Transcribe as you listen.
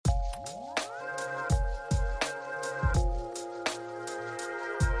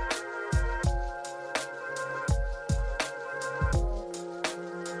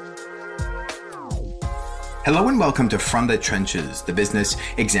Hello and welcome to From the Trenches, the Business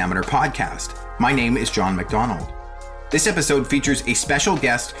Examiner podcast. My name is John McDonald. This episode features a special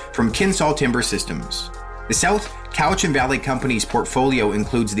guest from Kinsale Timber Systems. The South Cowichan Valley Company's portfolio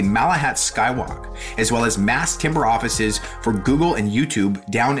includes the Malahat Skywalk, as well as mass timber offices for Google and YouTube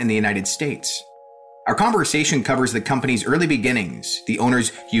down in the United States. Our conversation covers the company's early beginnings, the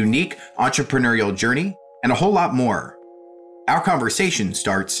owner's unique entrepreneurial journey, and a whole lot more. Our conversation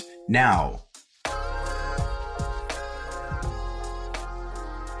starts now.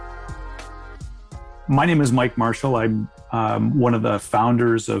 My name is Mike Marshall. I'm one of the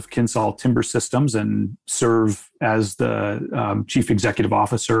founders of Kinsale Timber Systems and serve as the Chief Executive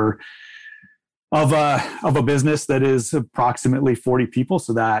Officer of a business that is approximately 40 people.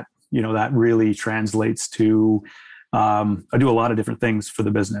 So that really translates to I do a lot of different things for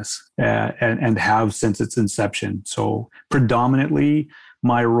the business and have since its inception. So predominantly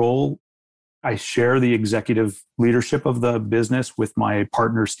my role, I share the executive leadership of the business with my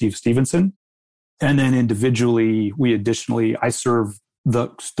partner, Steve Stevenson. And then individually, I serve the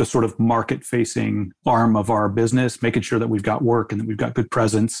sort of market-facing arm of our business, making sure that we've got work and that we've got good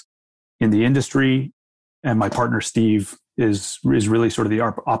presence in the industry. And my partner, Steve, is really sort of the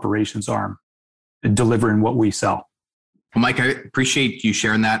operations arm, delivering what we sell. Well, Mike, I appreciate you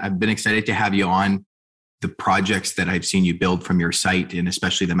sharing that. I've been excited to have you on. The projects that I've seen you build from your site, and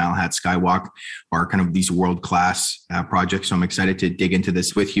especially the Malahat Skywalk, are kind of these world-class projects. So I'm excited to dig into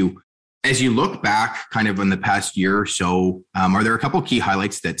this with you. As you look back kind of in the past year or so, are there a couple of key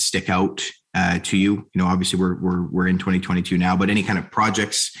highlights that stick out to you? You know, obviously we're in 2022 now, but any kind of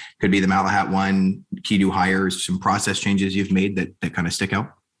projects, could be the Malahat one, key new hires, some process changes you've made that kind of stick out?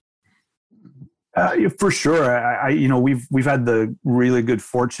 For sure. We've had the really good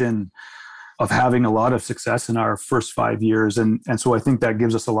fortune of having a lot of success in our first 5 years. And so I think that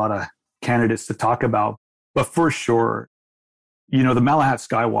gives us a lot of candidates to talk about. But for sure, the Malahat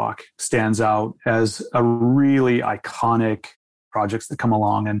Skywalk stands out as a really iconic project that come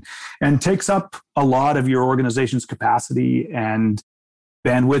along and takes up a lot of your organization's capacity and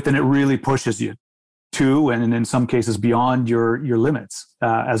bandwidth, and it really pushes you to, and in some cases beyond your limits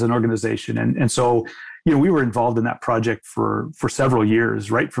as an organization. And so, we were involved in that project for several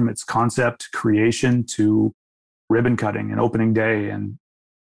years, right from its concept creation to ribbon cutting and opening day. And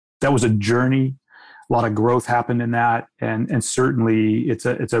that was a journey. A lot of growth happened in that, and certainly it's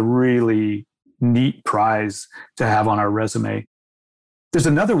a really neat prize to have on our resume. There's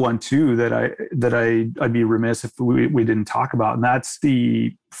another one too that I'd be remiss if we didn't talk about, and that's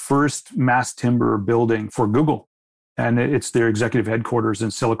the first mass timber building for Google, and it's their executive headquarters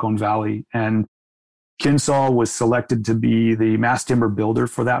in Silicon Valley. And Kinsale was selected to be the mass timber builder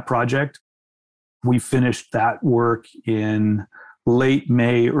for that project. We finished that work in late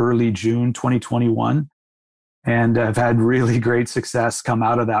May, early June 2021. And I've had really great success come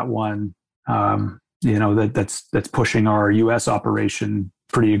out of that one, that's pushing our US operation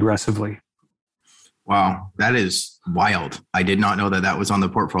pretty aggressively. Wow, that is wild. I did not know that was on the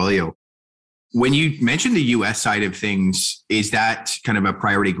portfolio. When you mentioned the US side of things, is that kind of a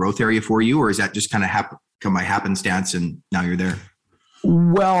priority growth area for you, or is that just kind of come by happenstance and now you're there?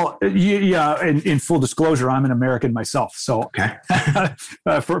 Well, yeah. In full disclosure, I'm an American myself. So, okay.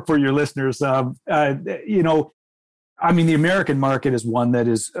 For your listeners, the American market is one that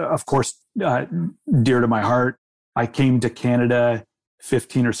is, of course, dear to my heart. I came to Canada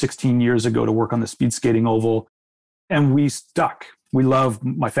 15 or 16 years ago to work on the speed skating oval, and we stuck.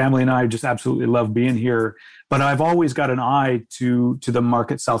 My family and I just absolutely love being here. But I've always got an eye to the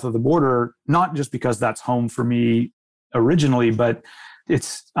market south of the border, not just because that's home for me originally, but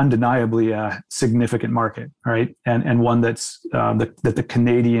it's undeniably a significant market, right? And one that's that the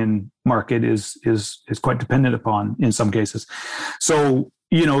Canadian market is quite dependent upon in some cases. So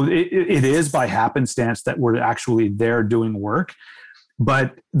it is by happenstance that we're actually there doing work,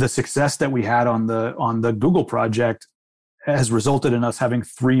 but the success that we had on the Google project has resulted in us having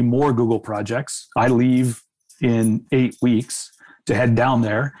 3 more Google projects. I leave in 8 weeks to head down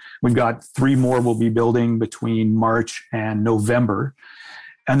there. We've got 3 more we'll be building between March and November.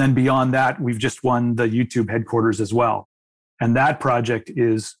 And then beyond that, we've just won the YouTube headquarters as well. And that project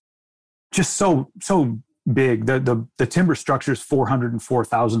is just so big. The timber structure is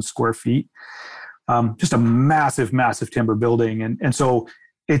 404,000 square feet. Just a massive, massive timber building. And so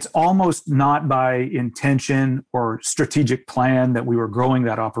it's almost not by intention or strategic plan that we were growing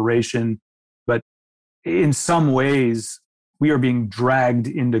that operation, but in some ways, we are being dragged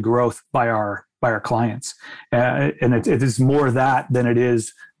into growth by our clients. And it is more that than it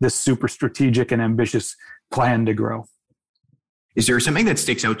is this super strategic and ambitious plan to grow. Is there something that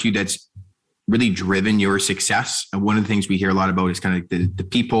sticks out to you that's really driven your success? And one of the things we hear a lot about is kind of the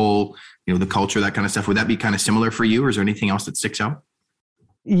people, the culture, that kind of stuff. Would that be kind of similar for you, or is there anything else that sticks out?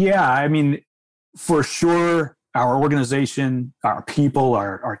 Yeah, I mean, for sure, our organization, our people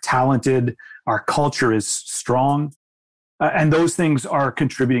are talented, our culture is strong. And those things are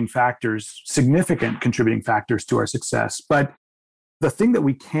contributing factors, significant contributing factors to our success. But the thing that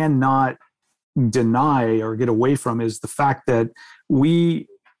we cannot deny or get away from is the fact that we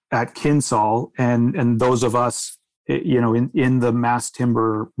at Kinsale and those of us, in the mass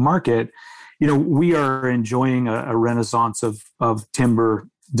timber market, we are enjoying a renaissance of timber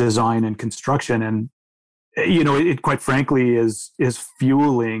design and construction. And, it quite frankly is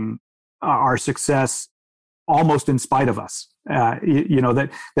fueling our success almost in spite of us. That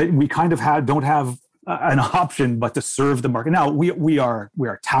we kind of don't have an option but to serve the market. Now we are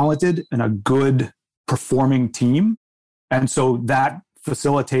talented and a good performing team, and so that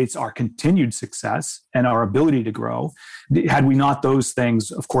facilitates our continued success and our ability to grow. Had we not those things,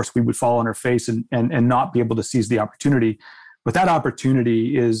 of course, we would fall on our face and not be able to seize the opportunity. But that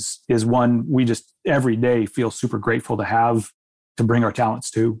opportunity is one we just every day feel super grateful to have, to bring our talents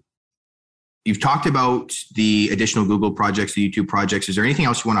to. You've talked about the additional Google projects, the YouTube projects. Is there anything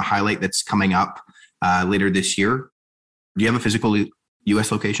else you want to highlight that's coming up later this year? Do you have a physical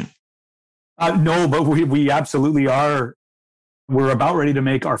U.S. location? No, but we absolutely are. We're about ready to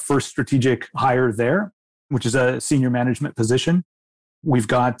make our first strategic hire there, which is a senior management position. We've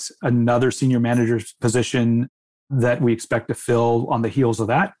got another senior manager's position that we expect to fill on the heels of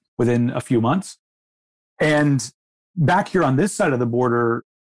that within a few months. And back here on this side of the border,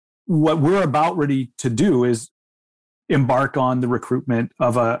 what we're about ready to do is embark on the recruitment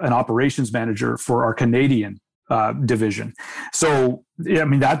of an operations manager for our Canadian division. So, I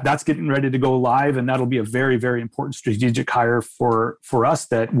mean, that's getting ready to go live, and that'll be a very, very important strategic hire for us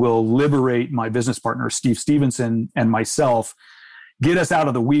that will liberate my business partner, Steve Stevenson, and myself, get us out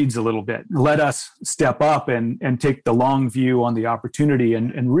of the weeds a little bit, let us step up and take the long view on the opportunity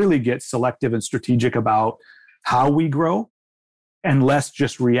and really get selective and strategic about how we grow, and less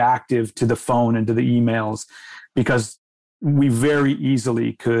just reactive to the phone and to the emails, because we very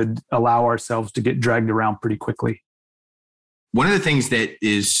easily could allow ourselves to get dragged around pretty quickly. One of the things that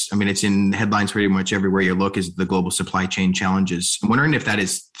is, it's in headlines pretty much everywhere you look, is the global supply chain challenges. I'm wondering if that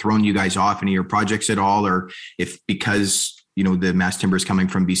has thrown you guys off any of your projects at all, or if because, the mass timber is coming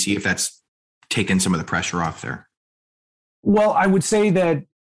from BC, if that's taken some of the pressure off there. Well, I would say that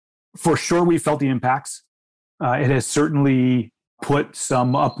for sure we felt the impacts. It has certainly put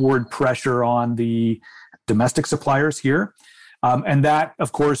some upward pressure on the domestic suppliers here. And that,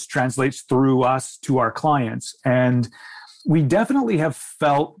 of course, translates through us to our clients. And we definitely have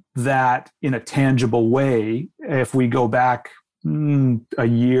felt that in a tangible way if we go back a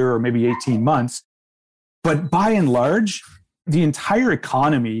year or maybe 18 months. But by and large, the entire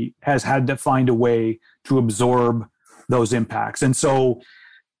economy has had to find a way to absorb those impacts. And so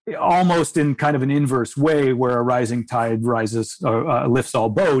almost in kind of an inverse way, where a rising tide lifts all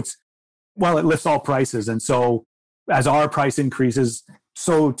boats, well, it lifts all prices. And so as our price increases,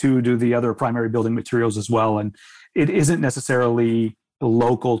 so too do the other primary building materials as well. And it isn't necessarily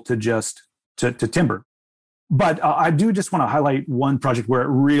local to just to timber. But I do just want to highlight one project where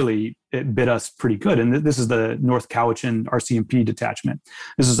it bit us pretty good. And this is the North Cowichan RCMP detachment.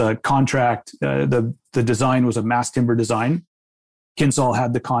 This is a contract. The design was a mass timber design. Kinsale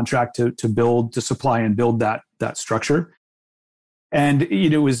had the contract to supply and build that structure. And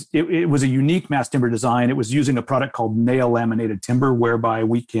it was a unique mass timber design. It was using a product called nail laminated timber, whereby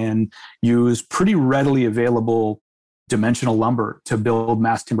we can use pretty readily available dimensional lumber to build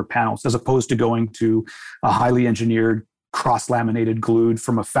mass timber panels, as opposed to going to a highly engineered cross-laminated glued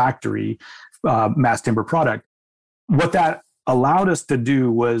from a factory mass timber product. What that allowed us to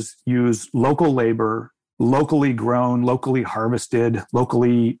do was use local labor, locally grown, locally harvested,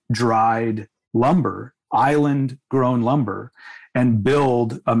 locally dried lumber, island grown lumber, and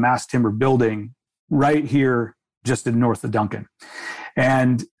build a mass timber building right here just north of Duncan.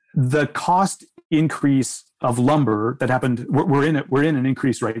 And the cost increase of lumber that happened, we're in an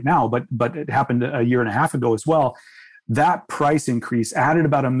increase right now, but it happened a year and a half ago as well. That price increase added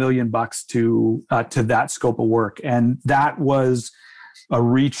about $1 million to that scope of work. And that was a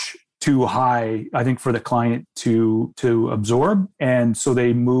reach too high, I think, for the client to absorb. And so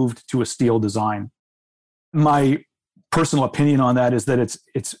they moved to a steel design. My personal opinion on that is that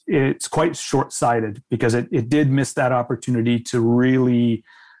it's quite short-sighted, because it did miss that opportunity to really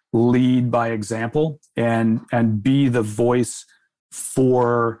lead by example and be the voice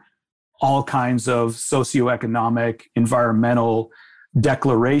for all kinds of socioeconomic, environmental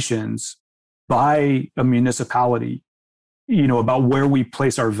declarations by a municipality, about where we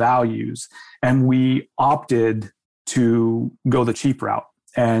place our values, and we opted to go the cheap route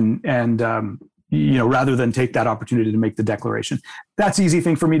and rather than take that opportunity to make the declaration. That's an easy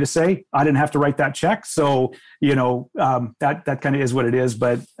thing for me to say. I didn't have to write that check. So, that kind of is what it is,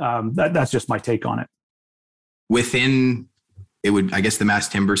 but that's just my take on it. Within the mass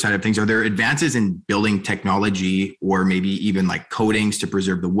timber side of things, are there advances in building technology or maybe even like coatings to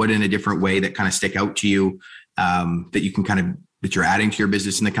preserve the wood in a different way that kind of stick out to you that you can that you're adding to your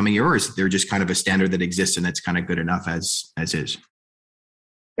business in the coming year? Or is there just kind of a standard that exists and it's kind of good enough as is?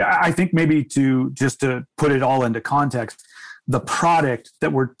 I think maybe to put it all into context, the product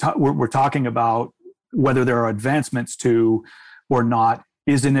that we're talking about, whether there are advancements to or not,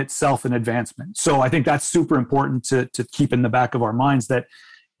 is in itself an advancement. So I think that's super important to keep in the back of our minds that,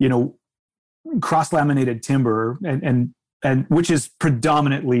 cross-laminated timber and which is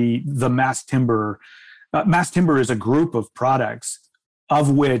predominantly the mass timber. Mass timber is a group of products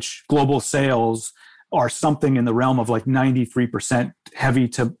of which global sales are something in the realm of like 93% heavy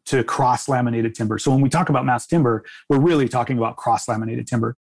to cross-laminated timber. So when we talk about mass timber, we're really talking about cross-laminated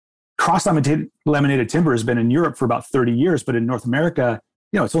timber. Cross-laminated timber has been in Europe for about 30 years, but in North America,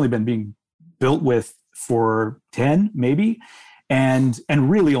 it's only been being built with for 10 maybe, and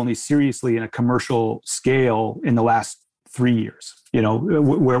really only seriously in a commercial scale in the last 3 years,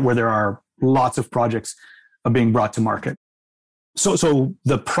 where there are lots of projects being brought to market. So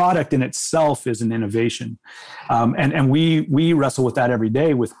the product in itself is an innovation. And we wrestle with that every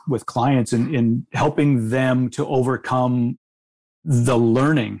day with clients in helping them to overcome the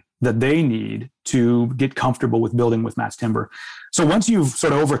learning that they need to get comfortable with building with mass timber. So once you've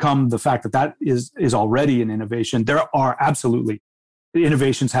sort of overcome the fact that is already an innovation, there are absolutely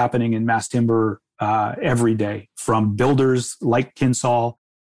innovations happening in mass timber every day, from builders like Kinsale,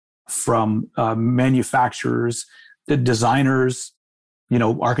 from manufacturers, the designers,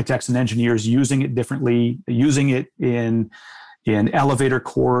 architects and engineers using it differently, using it in elevator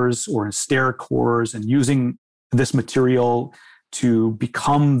cores or in stair cores, and using this material to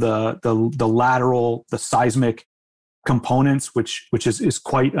become the lateral, the seismic components, which is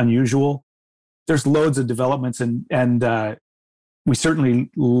quite unusual. There's loads of developments, and we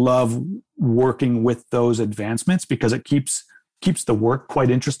certainly love working with those advancements because it keeps the work quite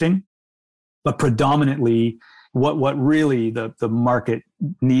interesting. But predominantly, what really the market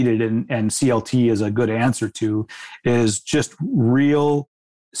needed and CLT is a good answer to is just real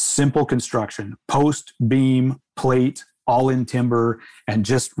simple construction, post, beam, plate, all in timber, and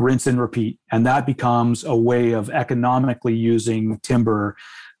just rinse and repeat. And that becomes a way of economically using timber,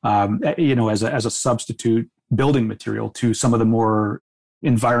 as a substitute building material to some of the more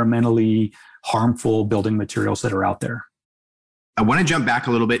environmentally harmful building materials that are out there. I want to jump back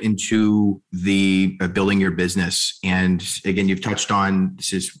a little bit into the building your business. And again, you've touched on,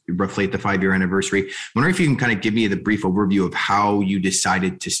 this is roughly at the 5-year anniversary. I wonder if you can kind of give me the brief overview of how you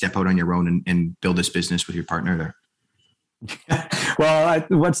decided to step out on your own and build this business with your partner there. Well,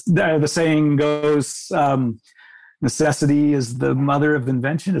 what's the saying goes, necessity is the mother of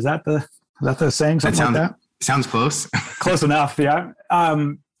invention. Is that the saying? Something like that? Sounds close. Close enough. Yeah.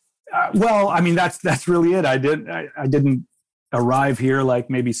 Well, I mean, that's really it. I didn't arrive here like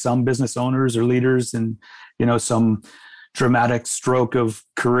maybe some business owners or leaders and, some dramatic stroke of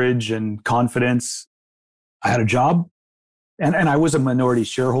courage and confidence. I had a job and I was a minority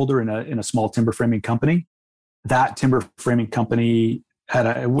shareholder in a small timber framing company. That timber framing company had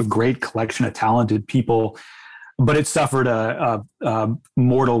a great collection of talented people, but it suffered a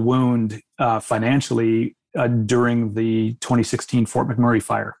mortal wound financially during the 2016 Fort McMurray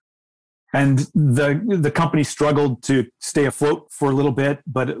fire. And the company struggled to stay afloat for a little bit,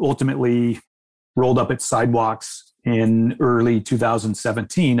 but ultimately rolled up its sidewalks in early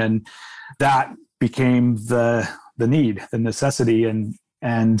 2017. And that became the necessity.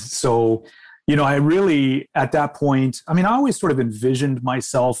 And so, I really, at that point, I always sort of envisioned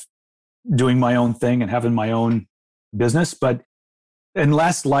myself doing my own thing and having my own business. But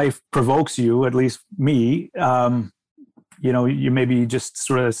unless life provokes you, at least me, you maybe just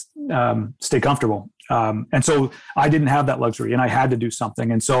sort of stay comfortable. And so I didn't have that luxury and I had to do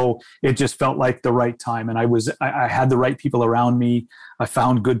something. And so it just felt like the right time. And I had the right people around me. I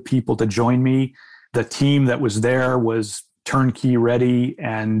found good people to join me. The team that was there was turnkey ready.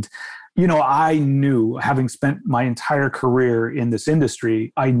 And, I knew, having spent my entire career in this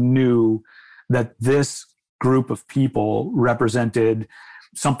industry, I knew that this group of people represented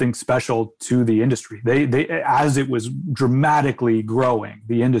something special to the industry. They as it was dramatically growing,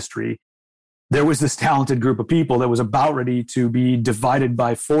 the industry, there was this talented group of people that was about ready to be divided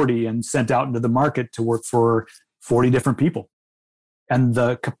by 40 and sent out into the market to work for 40 different people. And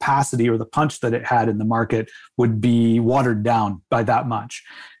the capacity or the punch that it had in the market would be watered down by that much.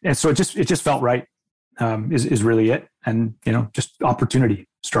 And so it just felt right, is really it. And, just opportunity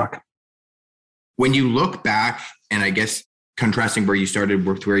struck. When you look back, and I guess contrasting where you started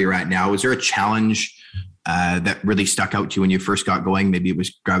with where you're at now, is there a challenge that really stuck out to you when you first got going? Maybe it was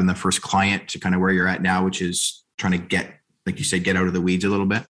grabbing the first client to kind of where you're at now, which is trying to get, like you said, get out of the weeds a little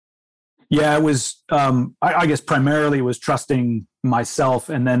bit. Yeah, it was, I guess primarily it was trusting myself.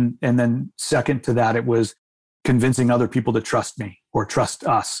 And then second to that, it was convincing other people to trust me or trust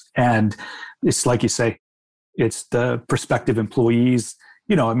us. And it's like you say, it's the prospective employees.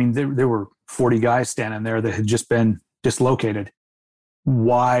 There were 40 guys standing there that had just been dislocated.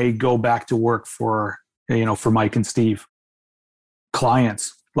 Why go back to work for Mike and Steve?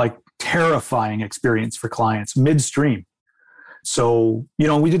 Clients, like terrifying experience for clients midstream. So,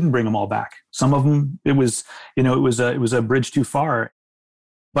 we didn't bring them all back. Some of them, it was a bridge too far,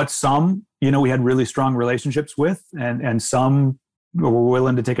 but some, we had really strong relationships with, and some were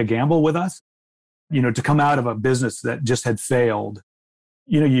willing to take a gamble with us, to come out of a business that just had failed.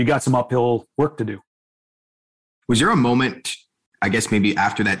 You got some uphill work to do. Was there a moment, I guess maybe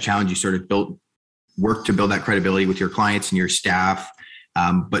after that challenge, you sort of work to build that credibility with your clients and your staff,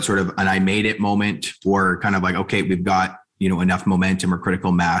 but sort of an I made it moment, or kind of like, okay, we've got, enough momentum or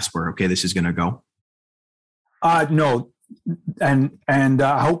critical mass where, okay, this is going to go? No. And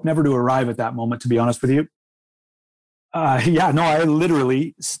I hope never to arrive at that moment, to be honest with you. I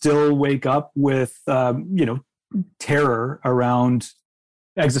literally still wake up with, terror around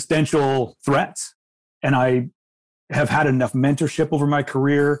existential threats. And I have had enough mentorship over my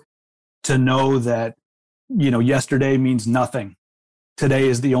career to know that, yesterday means nothing. Today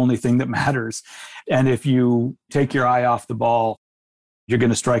is the only thing that matters. And if you take your eye off the ball, you're going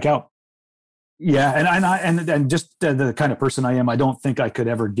to strike out. Yeah. And just the kind of person I am, I don't think I could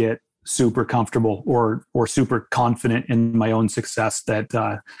ever get super comfortable or super confident in my own success that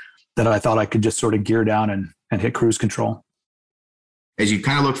I thought I could just sort of gear down and hit cruise control. As you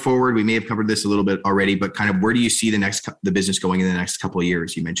kind of look forward, we may have covered this a little bit already, but kind of where do you see the business going in the next couple of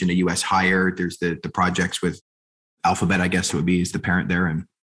years? You mentioned a US hire. There's the projects with Alphabet, I guess it would be, is the parent there. And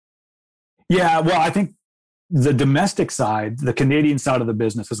yeah, well, I think the domestic side, the Canadian side of the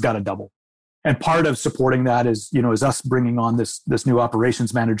business has got to double. And part of supporting that is us bringing on this new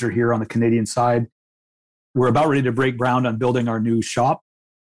operations manager here on the Canadian side. We're about ready to break ground on building our new shop,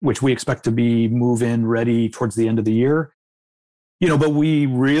 which we expect to be move-in ready towards the end of the year. But we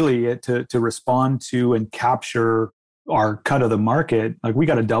really, to respond to and capture our cut of the market, like we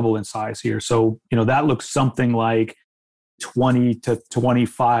got to double in size here. So, that looks something like 20 to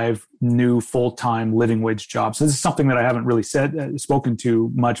 25 new full-time living wage jobs. So this is something that I haven't really spoken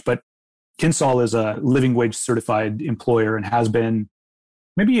to much, but Kinsol is a living wage certified employer and has been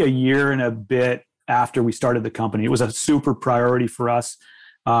maybe a year and a bit after we started the company. It was a super priority for us.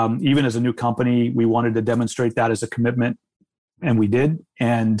 Even as a new company, we wanted to demonstrate that as a commitment, and we did.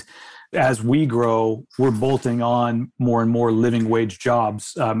 And as we grow, we're bolting on more and more living wage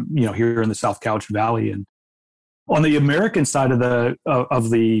jobs, here in the South Cowichan Valley. And on the American side of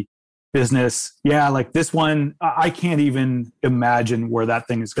the business, like this one, I can't even imagine where that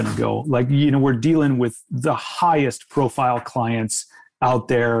thing is going to go. Like, we're dealing with the highest profile clients out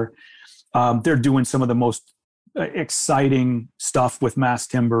there. They're doing some of the most exciting stuff with mass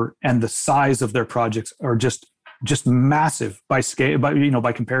timber, and the size of their projects are just massive by scale,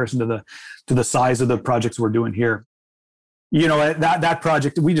 by comparison to the size of the projects we're doing here. That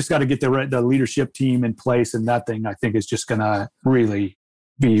project, we just got to get the leadership team in place, and that thing I think is just going to really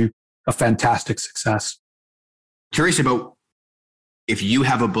be a fantastic success. Curious about if you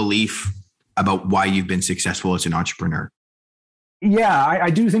have a belief about why you've been successful as an entrepreneur. Yeah, I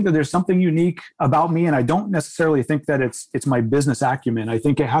do think that there's something unique about me, and I don't necessarily think that it's my business acumen. I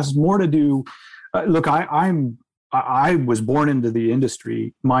think it has more to do. Look, I was born into the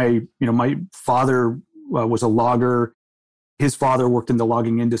industry. My father was a logger. His father worked in the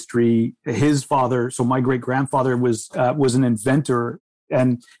logging industry. His father, so my great grandfather was an inventor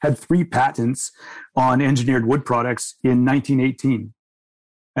and had 3 patents on engineered wood products in 1918.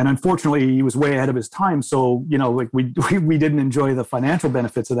 And unfortunately, he was way ahead of his time. So, we didn't enjoy the financial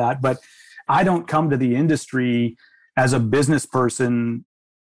benefits of that. But I don't come to the industry as a business person,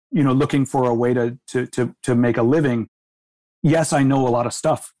 looking for a way to make a living. Yes, I know a lot of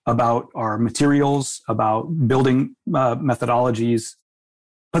stuff about our materials, about building methodologies,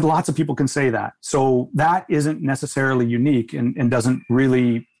 but lots of people can say that. So that isn't necessarily unique and doesn't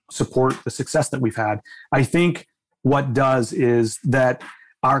really support the success that we've had. I think what does is that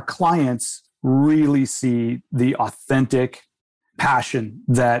our clients really see the authentic passion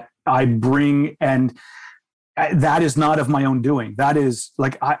that I bring, and that is not of my own doing. That is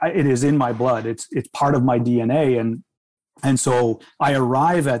like it is in my blood. It's part of my DNA, and so I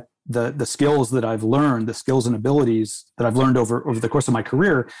arrive at the skills that I've learned, the skills and abilities that I've learned over the course of my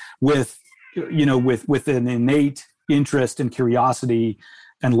career, with an innate interest and curiosity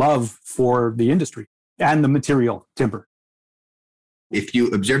and love for the industry and the material timber. If you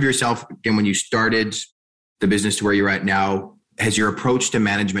observe yourself again when you started the business to where you're at now, has your approach to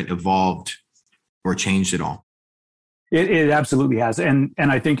management evolved or changed at all? It absolutely has. And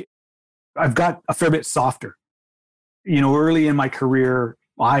I think I've got a fair bit softer. Early in my career,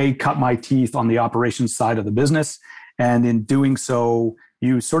 I cut my teeth on the operations side of the business. And in doing so,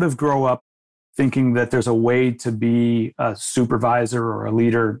 you sort of grow up thinking that there's a way to be a supervisor or a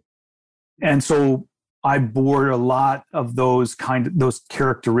leader. And so I bore a lot of those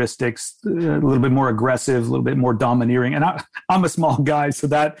characteristics, a little bit more aggressive, a little bit more domineering. And I'm a small guy, so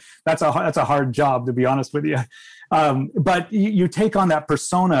that's a hard job, to be honest with you. But you take on that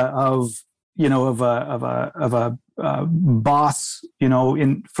persona of a boss,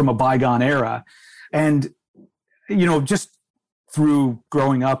 from a bygone era, and just through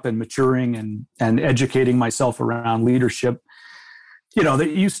growing up and maturing and educating myself around leadership,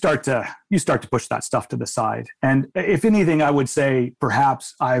 that you start to push that stuff to the side. And if anything, I would say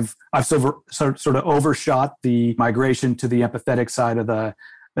perhaps I've sort of overshot the migration to the empathetic side of the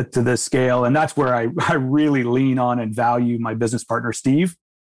scale, and that's where I really lean on and value my business partner, Steve.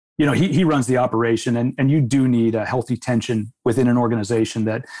 He runs the operation, and you do need a healthy tension within an organization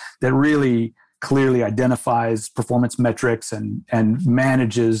that really clearly identifies performance metrics and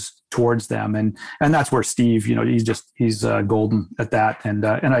manages towards them. And that's where Steve, he's golden at that. And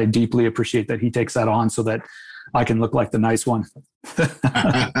I deeply appreciate that he takes that on so that I can look like the nice one.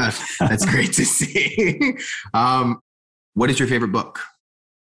 That's great to see. What is your favorite book?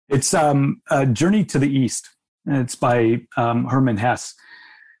 It's A Journey to the East. It's by Hermann Hesse.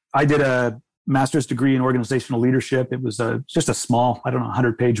 I did a master's degree in organizational leadership. It was just a small,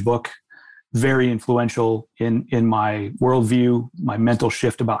 100-page book, very influential in my worldview, my mental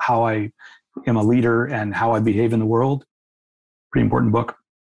shift about how I am a leader and how I behave in the world. Pretty important book.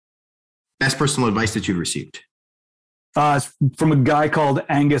 Best personal advice that you've received? It's from a guy called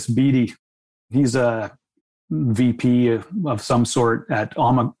Angus Beattie. He's a VP of some sort at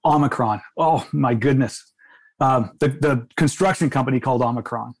Omicron. Oh my goodness. The construction company called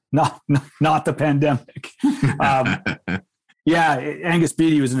Omicron, not the pandemic. Yeah, Angus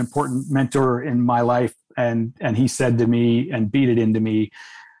Beattie was an important mentor in my life, and he said to me and beat it into me,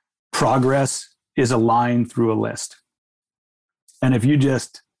 progress is a line through a list. And if you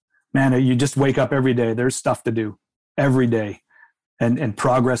just wake up every day, there's stuff to do every day. And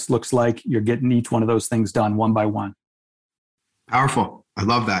progress looks like you're getting each one of those things done one by one. Powerful. I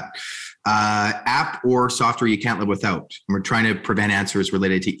love that. App or software you can't live without. We're trying to prevent answers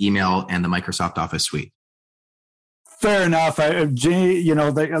related to email and the Microsoft Office suite. Fair enough. Jamie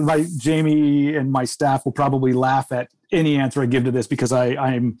and my staff will probably laugh at any answer I give to this because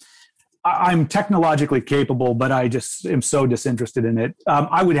I'm technologically capable, but I just am so disinterested in it.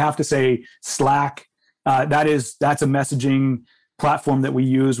 I would have to say Slack. That's a messaging platform that we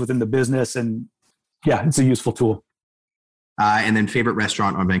use within the business, and yeah, it's a useful tool. And then favorite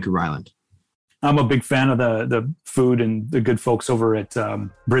restaurant on Vancouver Island? I'm a big fan of the food and the good folks over at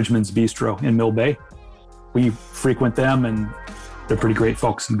Bridgman's Bistro in Mill Bay. We frequent them, and they're pretty great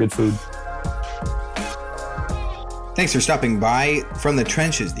folks and good food. Thanks for stopping by From the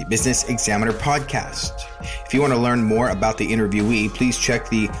Trenches, the Business Examiner podcast. If you want to learn more about the interviewee, please check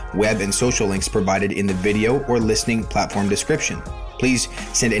the web and social links provided in the video or listening platform description. Please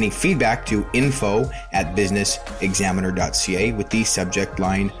send any feedback to info@businessexaminer.ca with the subject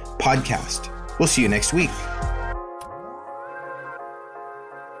line podcast. We'll see you next week.